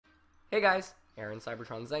Hey guys, Aaron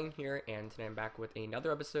Cybertron Zang here, and today I'm back with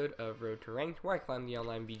another episode of Road to Ranked, where I climb the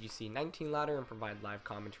online VGC 19 ladder and provide live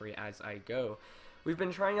commentary as I go. We've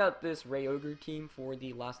been trying out this RayOgre team for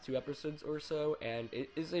the last 2 episodes or so, and it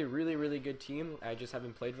is a really good team. I just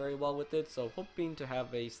haven't played very well with it, so hoping to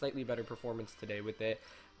have a slightly better performance today with it.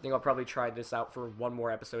 I think I'll probably try this out for one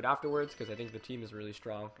more episode afterwards, because I think the team is really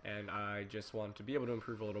strong, and I just want to be able to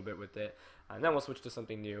improve a little bit with it, and then we'll switch to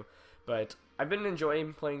something new. But I've been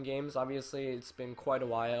enjoying playing games. Obviously, it's been quite a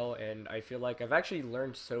while, and I feel like I've actually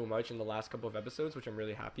learned so much in the last couple of episodes, which I'm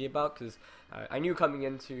really happy about, because I knew coming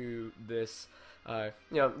into this,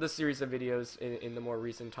 this series of videos in the more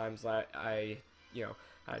recent times that I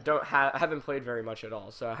haven't played very much at all.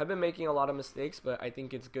 So I have been making a lot of mistakes, but I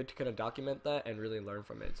think it's good to kind of document that and really learn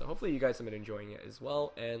from it. So hopefully you guys have been enjoying it as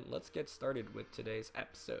well, and let's get started with today's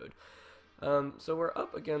episode. So we're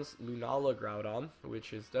up against Lunala Groudon,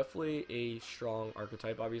 which is definitely a strong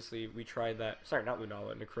archetype. Obviously, we tried that. Sorry, not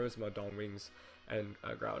Lunala, Necrozma, Dawn Wings, and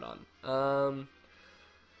Groudon.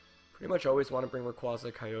 Pretty much always want to bring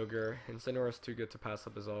Rayquaza, Kyogre, and Incineroar's too good to pass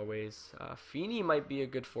up as always. Feeny might be a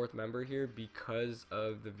good 4th member here because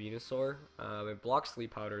of the Venusaur. It blocks Sleep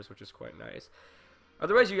Powders, which is quite nice.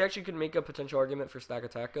 Otherwise, you actually could make a potential argument for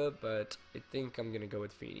Stakataka, but I think I'm going to go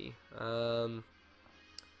with Feeny.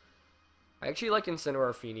 I actually like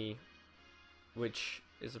Incineroar Feeny, which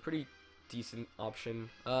is a pretty decent option.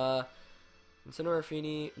 Incineroar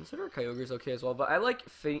Feeny, Incineroar Kyogre is okay as well, but I like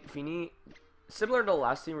Feeny, similar to the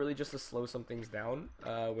last team, really just to slow some things down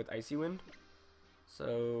with Icy Wind.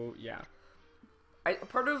 So, yeah.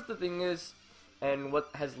 Part of the thing is, and what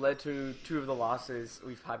has led to 2 of the losses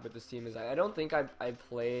we've had with this team, is I don't think I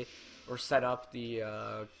play or set up the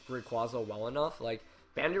Rayquaza well enough. Like,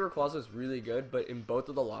 Bandit Rayquaza is really good, but in both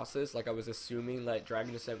of the losses, like, I was assuming that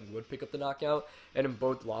Dragon Descent would pick up the knockout, and in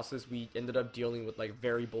both losses, we ended up dealing with, like,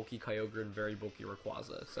 very bulky Kyogre and very bulky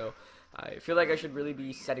Rayquaza. So, I feel like I should really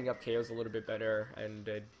be setting up KOs a little bit better and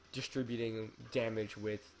distributing damage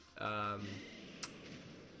with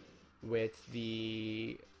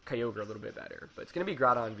the Kyogre a little bit better. But it's going to be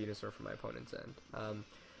Groudon and Venusaur for my opponent's end.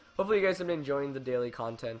 Hopefully you guys have been enjoying the daily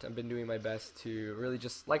content. I've been doing my best to really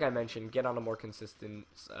just, like I mentioned, get on a more consistent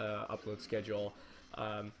upload schedule.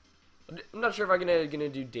 I'm not sure if I'm gonna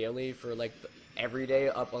do daily for like every day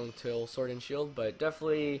up until Sword and Shield, but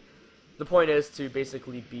definitely the point is to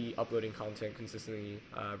basically be uploading content consistently,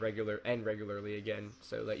 regularly again,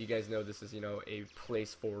 so that you guys know this is, a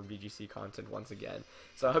place for VGC content once again.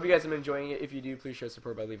 So I hope you guys have been enjoying it. If you do, please show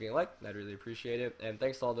support by leaving a like. I'd really appreciate it. And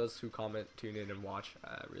thanks to all those who comment, tune in, and watch.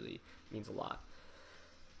 Really means a lot.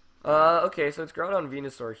 Okay, so it's Groudon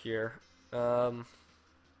Venusaur here. Man,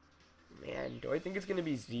 do I think it's going to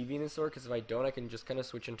be Z Venusaur? Because if I don't, I can just kind of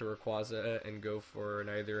switch into Rayquaza and go for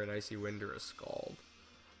either an Icy Wind or a Scald.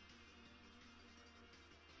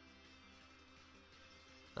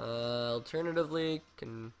 Alternatively,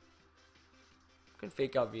 can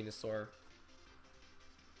fake out Venusaur.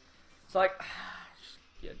 So like,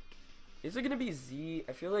 yeah, is it gonna be Z?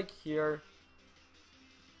 I feel like here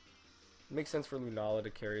it makes sense for Lunala to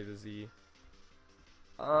carry the Z.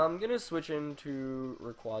 I'm gonna switch into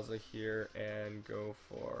Rayquaza here and go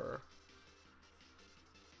for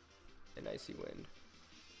an Icy Wind,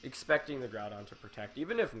 expecting the Groudon to protect.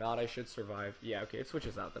 Even if not, I should survive. Yeah, okay, it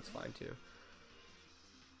switches out. That's fine too.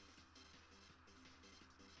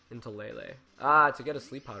 Into Lele. To get a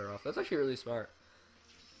Sleep Powder off. That's actually really smart.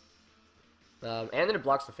 And then it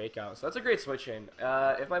blocks the Fake Out. So that's a great switch in.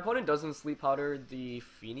 If my opponent doesn't Sleep Powder the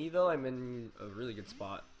Feeny, though, I'm in a really good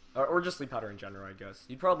spot. Or just Sleep Powder in general, I guess.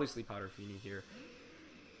 You'd probably Sleep Powder Feeny here.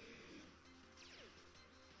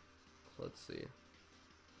 So let's see.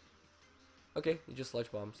 Okay, he just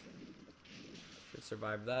Sludge Bombs. Should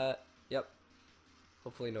survive that. Yep.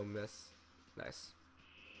 Hopefully no miss. Nice.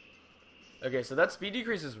 Okay, so that speed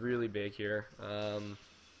decrease is really big here.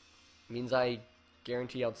 Means I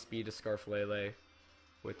guarantee outspeed a Scarf Lele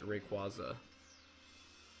with Rayquaza.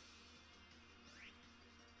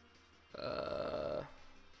 Let's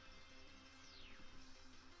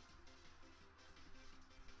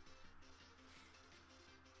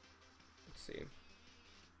see.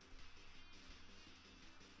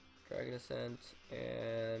 Dragon Ascent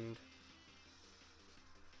and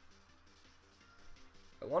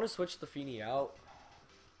I want to switch the Feeny out.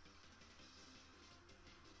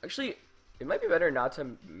 Actually, it might be better not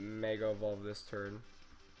to Mega Evolve this turn.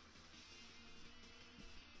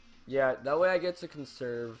 Yeah, that way I get to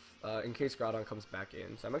conserve in case Groudon comes back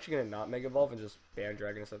in. So I'm actually going to not Mega Evolve and just ban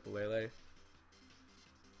Dragon Ascent the Lele.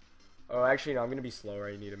 Oh, actually, no, I'm going to be slower.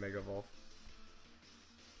 I need a Mega Evolve.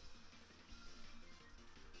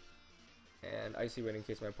 and Icy Wind in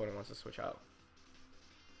case my opponent wants to switch out.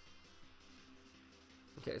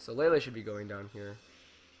 Okay, so Lele should be going down here.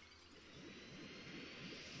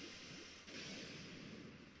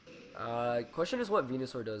 Question is what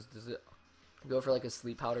Venusaur does. Does it go for like a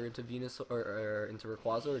Sleep Powder into Venusaur or into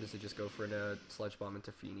Rayquaza, or does it just go for a Sludge Bomb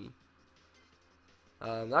into Feeny?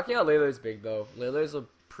 Knocking out Lele is big though. Lele is a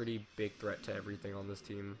pretty big threat to everything on this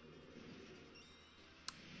team.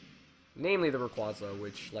 Namely the Rayquaza,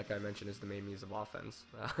 which, like I mentioned, is the main means of offense.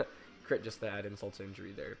 Crit just to add insult to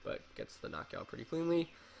injury there, but gets the knockout pretty cleanly.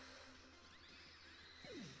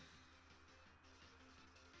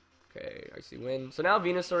 Okay, Icy Wind. So now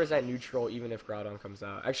Venusaur is at neutral even if Groudon comes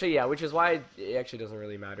out. Actually, yeah, which is why it actually doesn't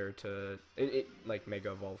really matter to it like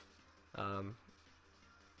Mega Evolve.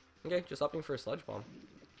 Okay, just opting for a Sludge Bomb.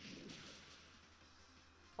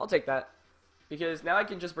 I'll take that because now I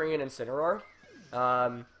can just bring in Incineroar,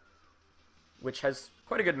 which has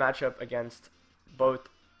quite a good matchup against both.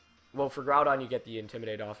 Well, for Groudon you get the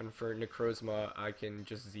Intimidate off, and for Necrozma I can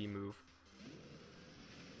just Z move.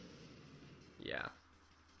 Yeah.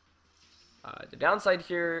 The downside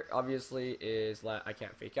here, obviously, is that I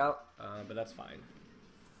can't Fake Out, but that's fine.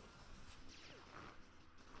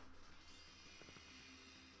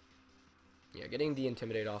 Yeah, getting the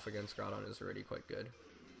Intimidate off against Groudon is already quite good.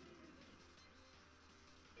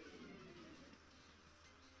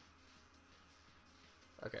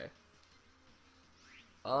 Okay.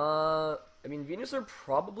 I mean, Venusaur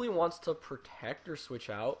probably wants to protect or switch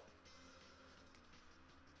out.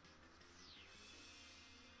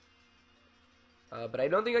 But I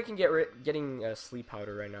don't think I can getting Sleep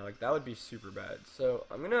Powder right now. Like, that would be super bad. So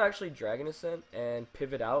I'm gonna actually Dragon Ascent and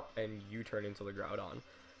pivot out and U-turn into the Groudon.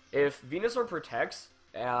 If Venusaur protects,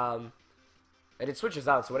 and it switches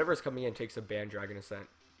out, so whatever's coming in takes a ban Dragon Ascent.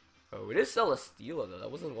 Oh, it is Celesteela though.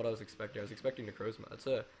 That wasn't what I was expecting. I was expecting Necrozma. That's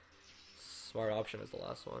a smart option as the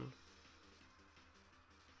last one.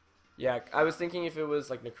 Yeah, I was thinking if it was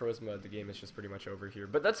like Necrozma, the game is just pretty much over here.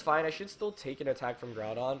 But that's fine. I should still take an attack from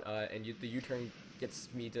Groudon, and the U-turn gets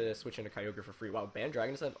me to switch into Kyogre for free. Wow, ban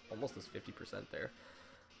Dragon Ascent almost does 50% there.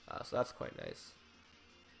 So that's quite nice.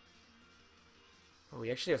 Oh, he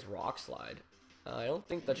actually has Rock Slide. I don't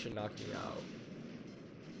think that should knock me out.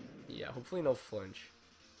 Yeah, hopefully no flinch.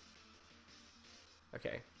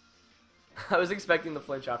 Okay. I was expecting the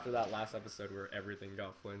flinch after that last episode where everything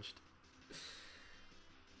got flinched.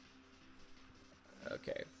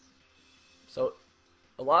 Okay. So,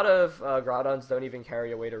 a lot of Groudons don't even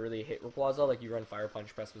carry a way to really hit Rayquaza. Like, you run Fire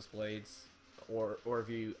Punch, Precipice Blades, or if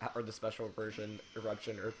you are the special version,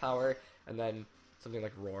 Eruption, Earth Power, and then something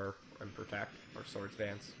like Roar and Protect, or Swords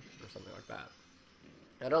Dance, or something like that.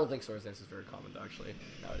 I don't think Swords Dance is very common, though, actually,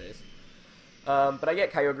 nowadays. But I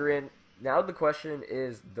get Kyogre in. Now the question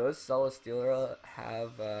is, does Celesteela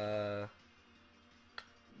have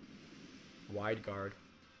Wide Guard?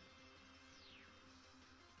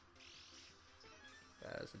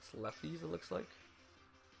 As it's lefties, it looks like.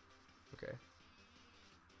 Okay.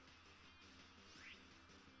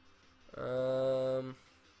 Gonna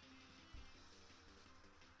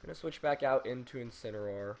switch back out into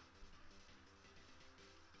Incineroar.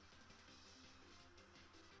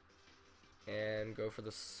 And go for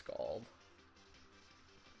the Scald.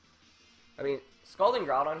 I mean, Scalding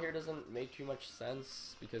Groudon here doesn't make too much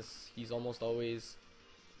sense because he's almost always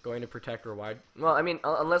going to protect or wide. Well, I mean,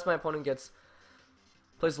 unless my opponent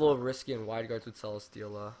plays a little risky and wide guards with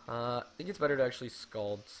Celesteela. I think it's better to actually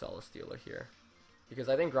Scald Celesteela here because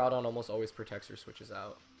I think Groudon almost always protects or switches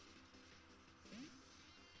out.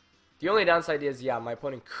 The only downside is, yeah, my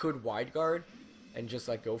opponent could wide guard and just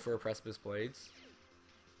like go for a Precipice Blades.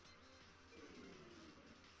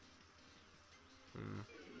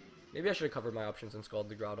 Maybe I should have covered my options and Scald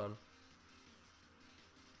the Groudon.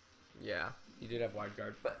 Yeah, he did have wide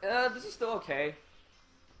guard, but this is still okay.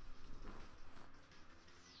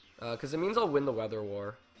 Because it means I'll win the Weather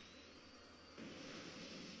War.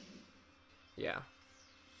 Yeah.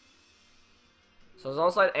 So as long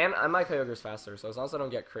as and my Kyogre's faster, so as long as I don't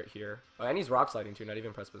get crit here. Oh, and he's Rock Sliding too, not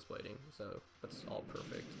even Precipice Blading, so that's all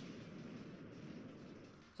perfect.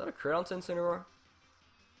 Is that a crit on Incineroar?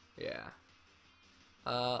 Yeah.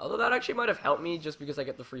 Although that actually might have helped me just because I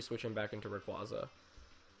get the free switching back into Rayquaza.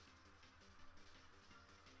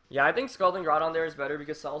 Yeah, I think Scalding Groudon there is better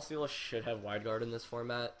because Celesteela should have Wide Guard in this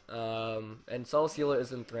format. And Celesteela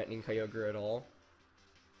isn't threatening Kyogre at all.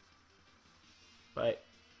 But,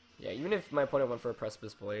 yeah, even if my opponent went for a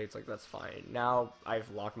Precipice Blades, like, that's fine. Now I've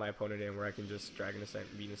locked my opponent in where I can just Dragon Ascent,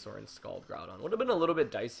 Venusaur, and Scald Groudon. Would have been a little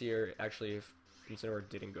bit dicier, actually, if Incineroar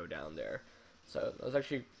didn't go down there. So, that was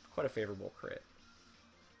actually quite a favorable crit.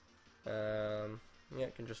 Yeah,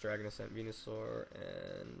 can just Dragon Ascent Venusaur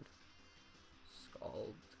and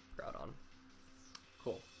Scald Groudon.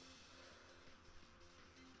 Cool.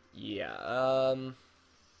 Yeah,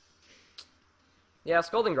 yeah,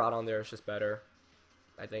 Scalding Groudon there is just better,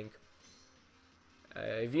 I think.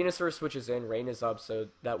 Venusaur switches in, Rain is up, so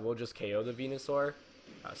that will just KO the Venusaur.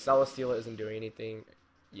 Celesteela isn't doing anything.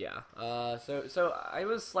 Yeah, so I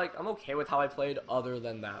was like, I'm okay with how I played other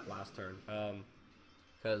than that last turn.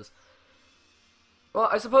 Because, well,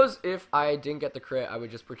 I suppose if I didn't get the crit, I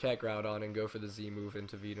would just protect Groudon and go for the Z move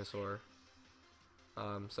into Venusaur.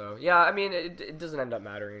 So, yeah, I mean, it doesn't end up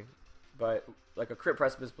mattering. But, like, a crit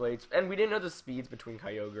Precipice Blades, and we didn't know the speeds between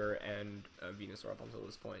Kyogre and Venusaur up until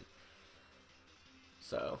this point.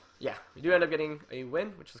 So, yeah, we do end up getting a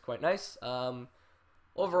win, which is quite nice.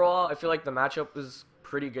 Overall, I feel like the matchup was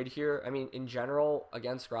pretty good here. I mean, in general,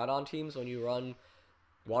 against Groudon teams, when you run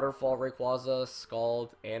Waterfall, Rayquaza, Scald,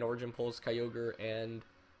 and Origin Pulse, Kyogre, and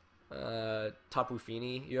Tapu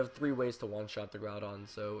Fini, you have 3 ways to one-shot the Groudon.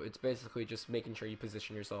 So it's basically just making sure you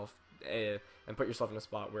position yourself and put yourself in a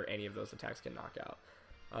spot where any of those attacks can knock out.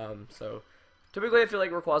 So typically, I feel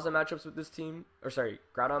like Rayquaza matchups with this team, or sorry,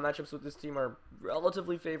 Groudon matchups with this team are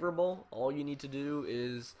relatively favorable. All you need to do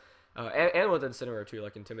is, and with Incineroar too,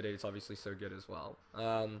 like Intimidate is obviously so good as well.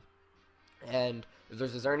 And if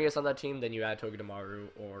there's a Xerneas on that team, then you add Togedemaru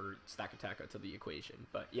or Stack Attack to the equation.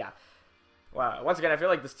 But yeah, wow. Once again, I feel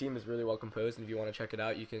like this team is really well composed, and if you want to check it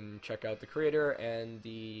out, you can check out the creator and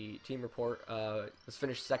the team report. Was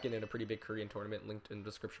finished second in a pretty big Korean tournament, linked in the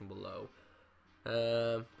description below.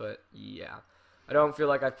 But yeah, I don't feel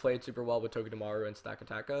like I've played super well with Togedemaru and Stack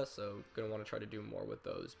Attacka, so gonna want to try to do more with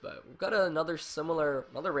those. But we've got another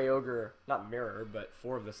RayOgre, not mirror, but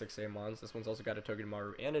 4 of the 6 Amons. This one's also got a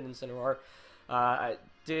Togedemaru and an Incineroar. I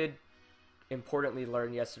did importantly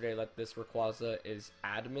learn yesterday that this Rayquaza is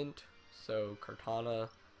adamant, so Kartana,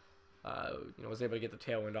 was able to get the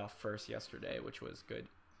Tailwind off first yesterday, which was good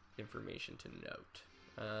information to note.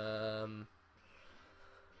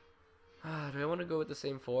 Do I want to go with the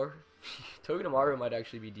same 4? Togedemaru might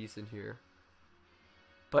actually be decent here,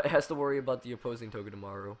 but it has to worry about the opposing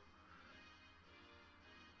Togedemaru.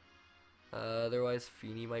 Otherwise,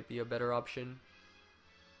 Fini might be a better option.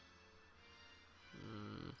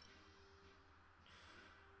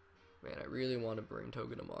 Man, I really want to bring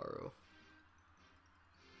Togedemaru.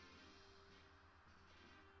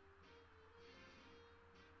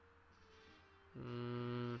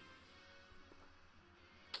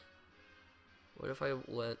 What if I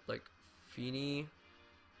let, like, Fini,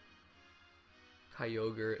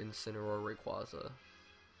 Kyogre, Incineroar, Rayquaza?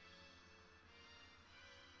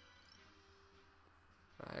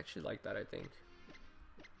 I actually like that, I think.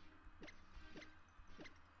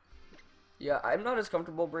 Yeah, I'm not as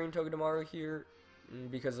comfortable bringing Togedemaru here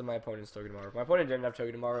because of my opponent's Togedemaru. If my opponent didn't have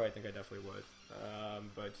Togedemaru, I think I definitely would.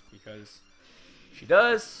 But because she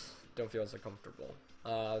does, don't feel as comfortable.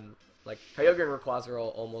 Like, Kyogre and Rayquaza are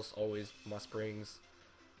almost always must-brings.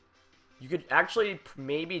 You could actually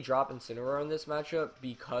maybe drop Incineroar in this matchup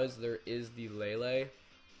because there is the Lele,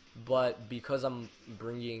 but because I'm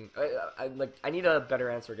bringing... I need a better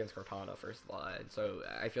answer against Kartana, first of all, so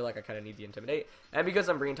I feel like I kind of need the Intimidate. And because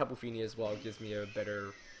I'm bringing Tapu Fini as well, it gives me a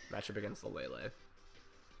better matchup against the Lele.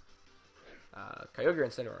 Kyogre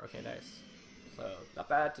and Incineroar, okay, nice. So, not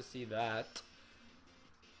bad to see that.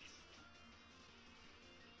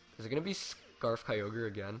 Is it gonna be Scarf Kyogre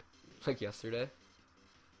again? Like yesterday?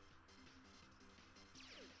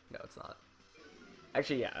 No, it's not.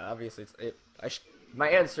 Actually, yeah, obviously my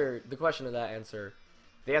answer, the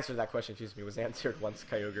answer to that question, excuse me, was answered once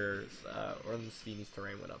Kyogre's, or once Fini's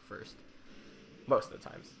terrain went up first. Most of the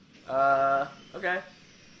times. Okay.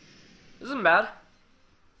 This isn't bad.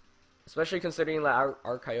 Especially considering that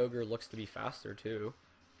our Kyogre looks to be faster, too.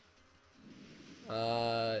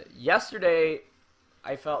 Yesterday,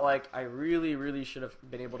 I felt like I really, really should have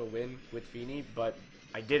been able to win with Fini, but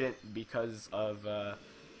I didn't because of,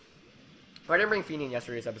 I didn't bring Fini in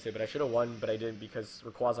yesterday's episode, but I should have won, but I didn't because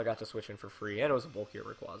Rayquaza got to switch in for free, and it was a bulkier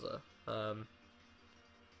Rayquaza.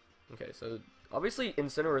 Okay, so obviously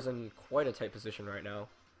Incineroar is in quite a tight position right now.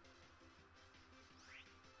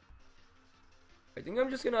 I think I'm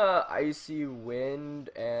just gonna Icy Wind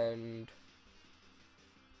and...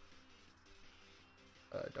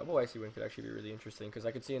 double Icy Wind could actually be really interesting, because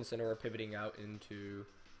I could see Incineroar pivoting out into...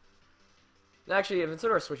 Actually, if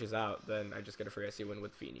Incineroar switches out, then I just get a free Icy Wind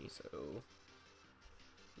with Fini, so...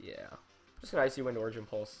 Yeah. Just gonna Icy Wind Origin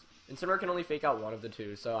Pulse. Incineroar can only fake out one of the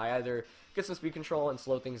two, so I either get some speed control and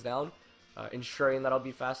slow things down, ensuring that I'll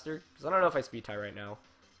be faster, because I don't know if I speed tie right now.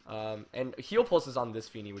 And Heal Pulse is on this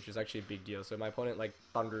Fini, which is actually a big deal, so my opponent, like,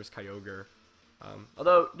 thunders Kyogre,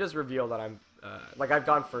 Although it does reveal that I'm like I've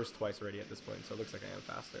gone first twice already at this point, so it looks like I am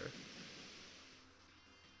faster.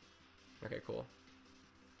 Okay, cool.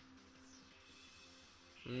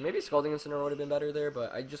 Maybe Scalding Incineroar would have been better there,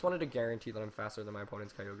 but I just wanted to guarantee that I'm faster than my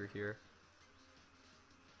opponent's Kyogre here.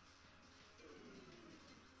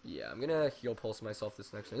 Yeah, I'm gonna Heal Pulse myself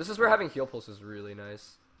this next turn. This is where having Heal Pulse is really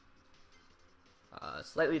nice.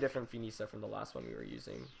 Slightly different Finisa from the last one we were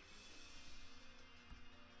using.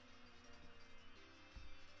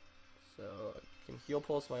 So, I can Heal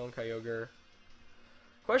Pulse my own Kyogre.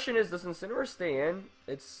 Question is, does Incineroar stay in?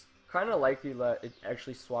 It's kind of likely that it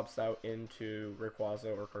actually swaps out into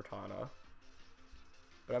Rayquaza or Cortana.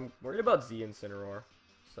 But I'm worried about Z Incineroar.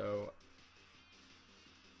 So,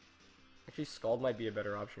 actually Scald might be a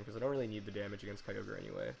better option because I don't really need the damage against Kyogre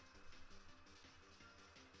anyway.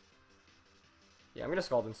 Yeah, I'm going to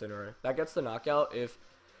Scald Incineroar. That gets the knockout. If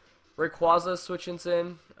Rayquaza switches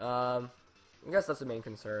in, I guess that's the main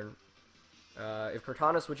concern. If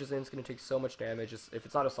Cortana switches in, it's going to take so much damage. If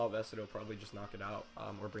it's not Assault Vest, it'll probably just knock it out,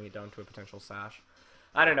 or bring it down to a potential Sash.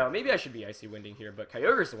 I don't know. Maybe I should be Icy Winding here, but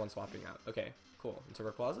Kyogre's the one swapping out. Okay, cool. Into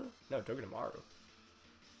Rayquaza? No, Togedemaru.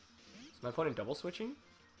 Is my opponent double switching?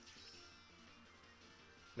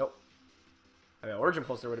 Nope. I mean, Origin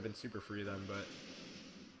Pulse there would have been super free then, but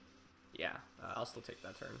yeah, I'll still take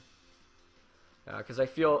that turn. Because I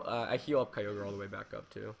feel I heal up Kyogre all the way back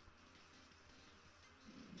up too.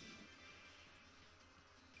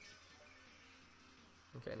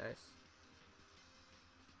 Okay, nice.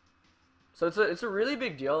 So it's a really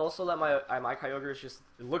big deal also that my Kyogre is just,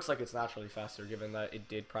 it looks like it's naturally faster given that it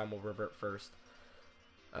did Primal Revert first.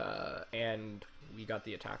 And we got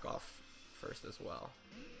the attack off first as well.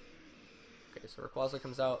 Okay, so Rayquaza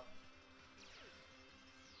comes out.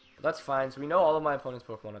 But that's fine, so we know all of my opponent's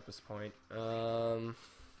Pokemon at this point. I've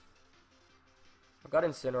got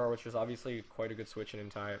Incineroar, which is obviously quite a good switch in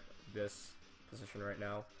type this position right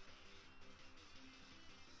now.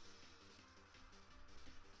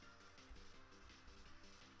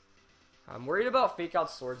 I'm worried about Fake Out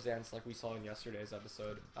Swords Dance like we saw in yesterday's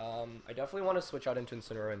episode. I definitely want to switch out into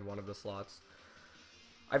Incineroar in one of the slots.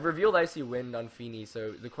 I've revealed Icy Wind on Feeny,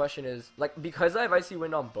 so the question is, like, because I have Icy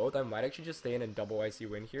Wind on both, I might actually just stay in and double Icy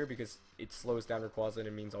Wind here because it slows down Rayquaza and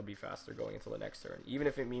it means I'll be faster going into the next turn, even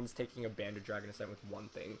if it means taking a Banded Dragon Ascent with one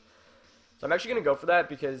thing. So I'm actually going to go for that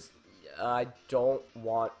because I don't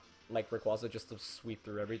want, like, Rayquaza just to sweep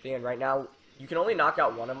through everything, and right now, you can only knock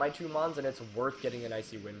out one of my two Mons, and it's worth getting an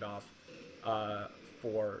Icy Wind off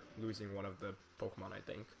for losing one of the Pokemon, I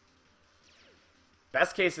think.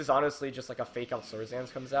 Best case is honestly just like a Fake Out Swords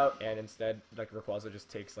Dance comes out, and instead, like, Rayquaza just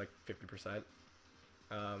takes like 50%.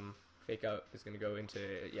 Fake Out is gonna go into,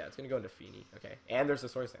 yeah, it's gonna go into Feeny. Okay, and there's the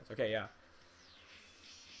Swords Dance. Okay, yeah.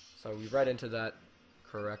 So we read into that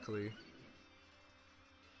correctly.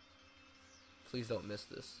 Please don't miss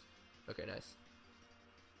this. Okay, nice.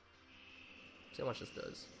 See how much this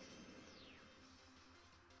does.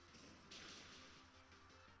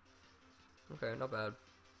 Okay, not bad.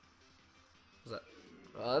 What's that?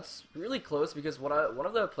 That's really close because one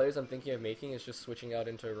of the plays I'm thinking of making is just switching out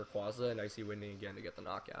into Rayquaza and Icy Winding again to get the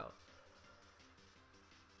knockout.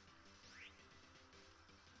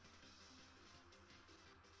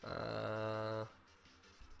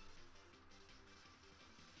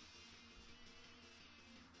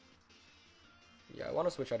 Yeah, I want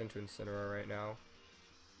to switch out into Incineroar right now.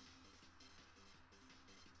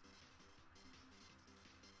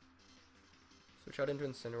 Switch out into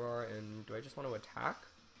Incineroar, and do I just want to attack?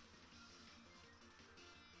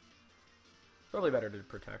 Probably better to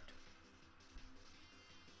protect.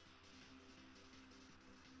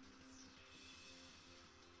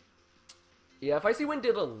 Yeah, if Icy Wind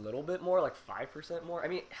did a little bit more, like 5% more, I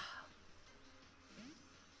mean...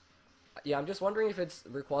 Yeah, I'm just wondering if it's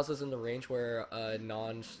Rayquaza's in the range where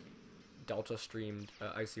non-Delta streamed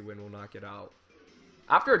Icy Wind will knock it out.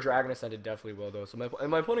 After a Dragon Ascent, it definitely will, though. So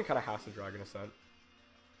my opponent kind of has to Dragon Ascent.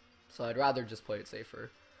 So I'd rather just play it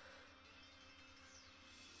safer.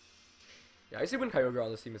 Yeah, Icy Wind Kyogre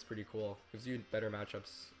on this team is pretty cool. Gives you better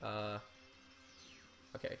matchups.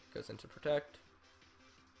 Okay, goes into Protect.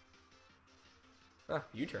 Ah,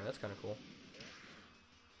 U-turn, that's kind of cool.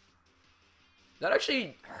 That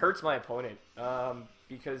actually hurts my opponent,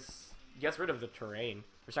 because he gets rid of the terrain.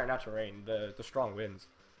 Or sorry, not terrain, the strong winds.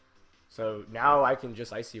 So now I can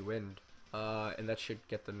just Icy Wind, and that should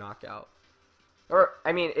get the knockout. Or,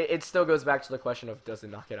 I mean, it still goes back to the question of does it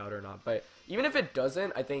knock it out or not. But even if it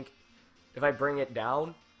doesn't, I think if I bring it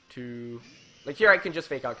down to... Like here I can just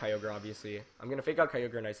Fake Out Kyogre, obviously. I'm going to Fake Out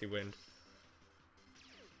Kyogre and Icy Wind.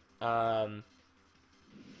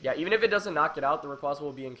 Yeah, even if it doesn't knock it out, the Rayquaza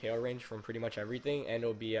will be in KO range from pretty much everything, and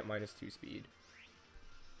it'll be at -2 speed.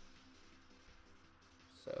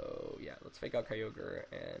 So, yeah, let's fake out Kyogre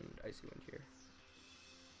and Icy Wind here.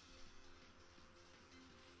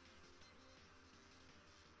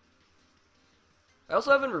 I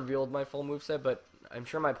also haven't revealed my full moveset, but I'm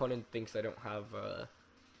sure my opponent thinks I don't have,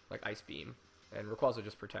 like, Ice Beam. And Rayquaza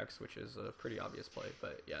just protects, which is a pretty obvious play.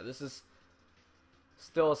 But, yeah, this is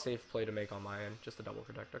still a safe play to make on my end. Just a double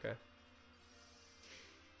protect, okay.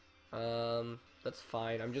 That's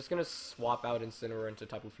fine. I'm just going to swap out Incineroar into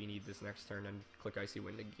Tapu Fini this next turn and click Icy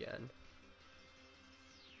Wind again.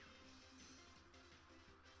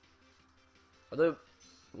 Although,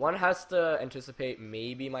 one has to anticipate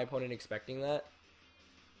maybe my opponent expecting that.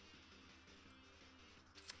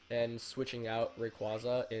 And switching out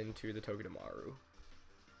Rayquaza into the Togedemaru.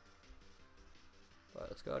 But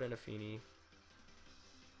let's go out into Fini.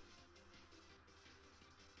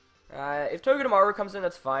 If Togedemaru comes in,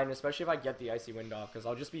 that's fine, especially if I get the Icy Wind off, because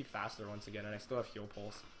I'll just be faster once again, and I still have Heal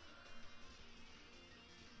Pulse.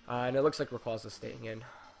 And it looks like Rayquaza's staying in.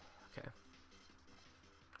 Okay.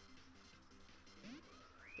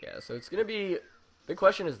 Yeah, so it's going to be... Big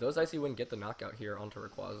question is, does Icy Wind get the knockout here onto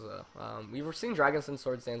Rayquaza? We've seen Dragon Sense,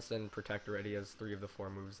 Swords Dance, and Protect already as 3 of the 4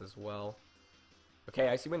 moves as well. Okay,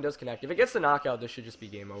 Icy Wind does connect. If it gets the knockout, this should just be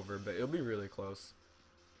game over, but it'll be really close.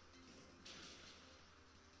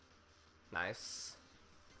 Nice.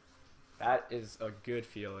 That is a good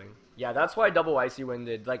feeling. Yeah, that's why double Icy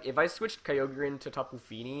Winded. Like, if I switched Kyogre into Tapu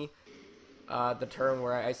Fini, the turn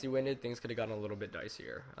where I Icy Winded, things could have gotten a little bit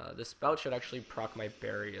dicier. This spout should actually proc my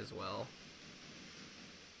berry as well.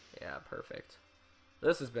 Yeah, perfect.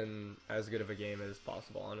 This has been as good of a game as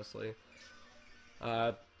possible, honestly.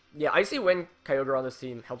 Yeah, Icy Wind Kyogre on this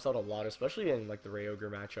team helps out a lot, especially in like the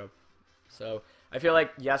RayOgre matchup. So I feel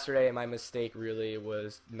like yesterday my mistake really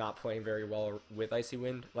was not playing very well with Icy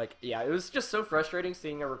Wind. Like, yeah, it was just so frustrating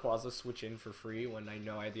seeing a Rayquaza switch in for free when I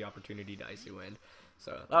know I had the opportunity to Icy Wind.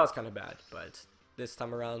 So that was kind of bad, but this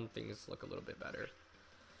time around things look a little bit better.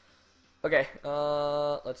 Okay,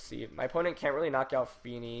 let's see. My opponent can't really knock out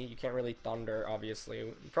Fini. You can't really Thunder, obviously.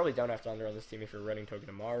 You probably don't have Thunder on this team if you're running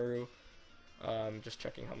Togedemaru. Just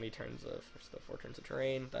checking how many turns of... There's still 4 turns of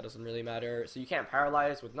terrain. That doesn't really matter. So you can't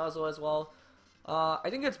Paralyze with Nuzzle as well. I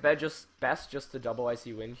think it's best just to double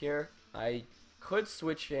Icy Wind here. I could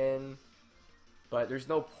switch in, but there's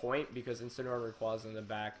no point because Incineroar and Rayquaza in the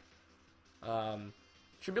back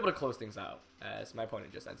should be able to close things out, as my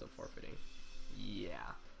opponent just ends up forfeiting.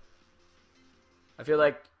 Yeah. I feel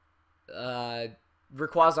like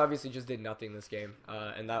Rayquaza obviously just did nothing this game,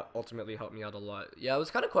 and that ultimately helped me out a lot. Yeah, it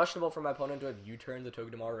was kind of questionable for my opponent to have U-turned the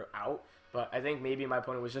Togedemaru out, but I think maybe my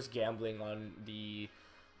opponent was just gambling on the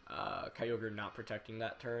Kyogre not protecting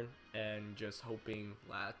that turn and just hoping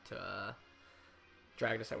that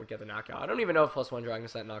Dragon Ascent would get the knockout. I don't even know if +1 Dragon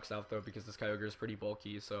Ascent knocks out, though, because this Kyogre is pretty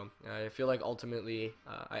bulky, so I feel like ultimately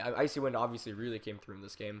Icy Wind obviously really came through in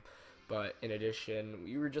this game. But in addition,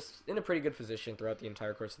 we were just in a pretty good position throughout the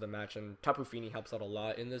entire course of the match, and Tapu Fini helps out a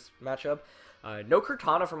lot in this matchup. No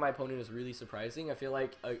Cortana from my opponent is really surprising. I feel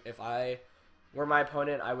like if I were my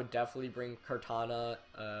opponent, I would definitely bring Cortana,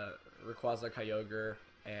 Rayquaza, Kyogre,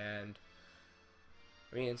 and...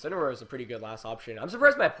 I mean, Incineroar is a pretty good last option. I'm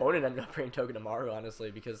surprised my opponent ended up bringing Togedemaru,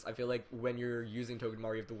 honestly, because I feel like when you're using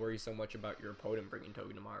Togedemaru, you have to worry so much about your opponent bringing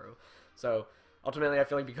Togedemaru. So... ultimately, I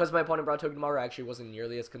feel like because my opponent brought Togedemaru, I actually wasn't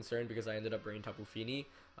nearly as concerned because I ended up bringing Tapu Fini.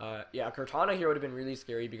 Yeah, Cortana here would have been really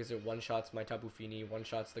scary because it one-shots my Tapu Fini,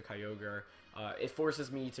 one-shots the Kyogre. It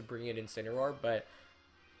forces me to bring in Incineroar, but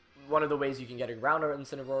one of the ways you can get around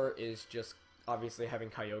Incineroar is just obviously having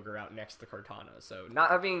Kyogre out next to Cortana. So not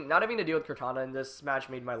having to deal with Cortana in this match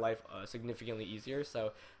made my life significantly easier.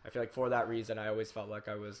 So I feel like for that reason, I always felt like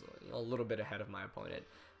I was a little bit ahead of my opponent.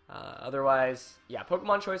 Otherwise, yeah,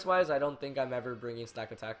 Pokemon choice-wise, I don't think I'm ever bringing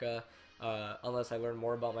Stakataka unless I learn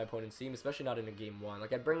more about my opponent's team, especially not in a game 1.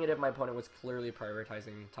 Like, I'd bring it if my opponent was clearly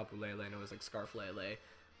prioritizing Tapu Lele and it was like Scarf Lele. I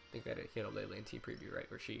think that he had a Lele in T-Preview, right?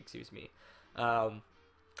 Or she, excuse me.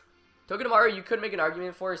 Togedemaru, you could make an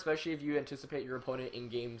argument for, especially if you anticipate your opponent in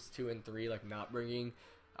games 2 and 3, like, not bringing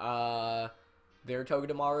their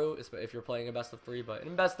Togedemaru, if you're playing a best of 3, but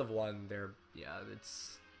in best of 1, yeah,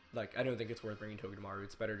 it's... like, I don't think it's worth bringing Togedemaru.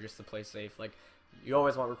 It's better just to play safe. Like, you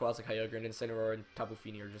always want Rayquaza, Kyogre, and Incineroar and Tapu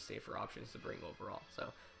Fini are just safer options to bring overall.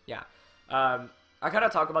 So, yeah. I kind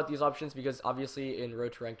of talk about these options because, obviously, in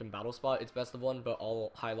Road to Ranked and Battle Spot, it's best of 1, but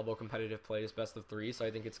all high-level competitive play is best of 3, so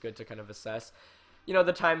I think it's good to kind of assess you know,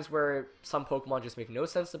 the times where some Pokemon just make no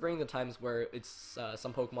sense to bring, the times where it's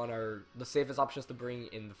some Pokemon are the safest options to bring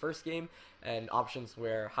in the first game, and options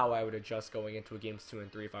where how I would adjust going into a games 2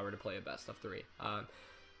 and 3 if I were to play a best of 3.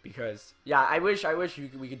 Because yeah, I wish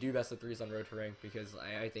we could do best of 3s on Road to Rank, because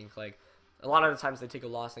I think like a lot of the times they take a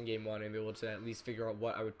loss in game 1 and be able to at least figure out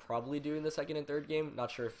what I would probably do in the second and third game. Not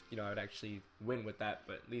sure if, you know, I would actually win with that,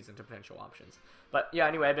 but leads into potential options. But yeah,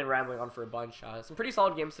 anyway, I've been rambling on for a bunch. Some pretty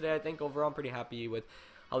solid games today, I think. Overall, I'm pretty happy with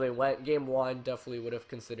how they went. Game 1, definitely would have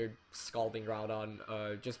considered Scalding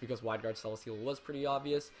Groudon, just because Wide Guard Celesteela was pretty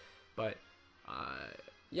obvious. But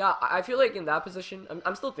yeah, I feel like in that position,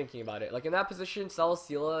 I'm still thinking about it. Like in that position,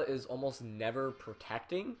 Celesteela is almost never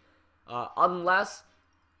protecting, unless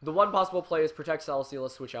the one possible play is protect Celesteela,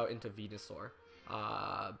 switch out into Venusaur.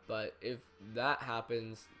 But if that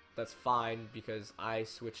happens, that's fine, because I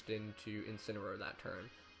switched into Incineroar that turn.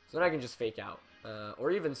 So then I can just fake out,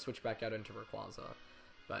 or even switch back out into Rayquaza.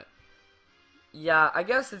 But yeah, I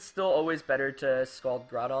guess it's still always better to Scald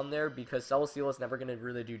Groudon there, because Celesteela is never going to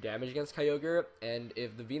really do damage against Kyogre, and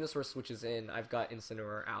if the Venusaur switches in, I've got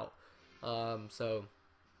Incineroar out. So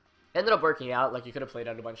ended up working out. Like, you could have played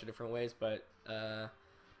out a bunch of different ways, but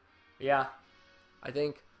yeah, I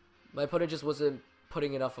think my opponent just wasn't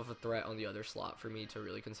putting enough of a threat on the other slot for me to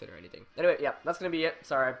really consider anything. Anyway, yeah, that's going to be it.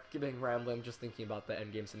 Sorry, I'm keeping rambling, just thinking about the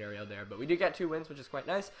endgame scenario there. But we did get 2 wins, which is quite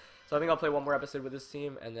nice. So I think I'll play one more episode with this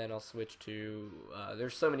team, and then I'll switch to...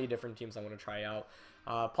 there's so many different teams I want to try out.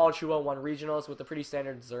 Paul Chua won regionals with a pretty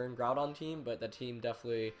standard Zern Groudon team, but that team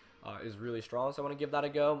definitely is really strong, so I want to give that a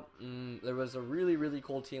go. There was a really, really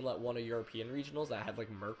cool team that won a European regionals that had like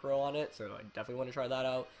Murkrow on it, so I definitely want to try that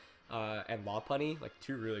out. And Lopunny, like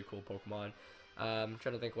 2 really cool Pokemon. I'm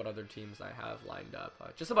trying to think what other teams I have lined up.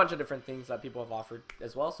 Just a bunch of different things that people have offered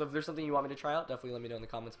as well. So if there's something you want me to try out, definitely let me know in the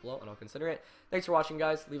comments below, and I'll consider it. Thanks for watching,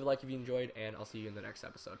 guys. Leave a like if you enjoyed, and I'll see you in the next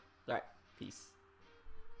episode. Alright, peace.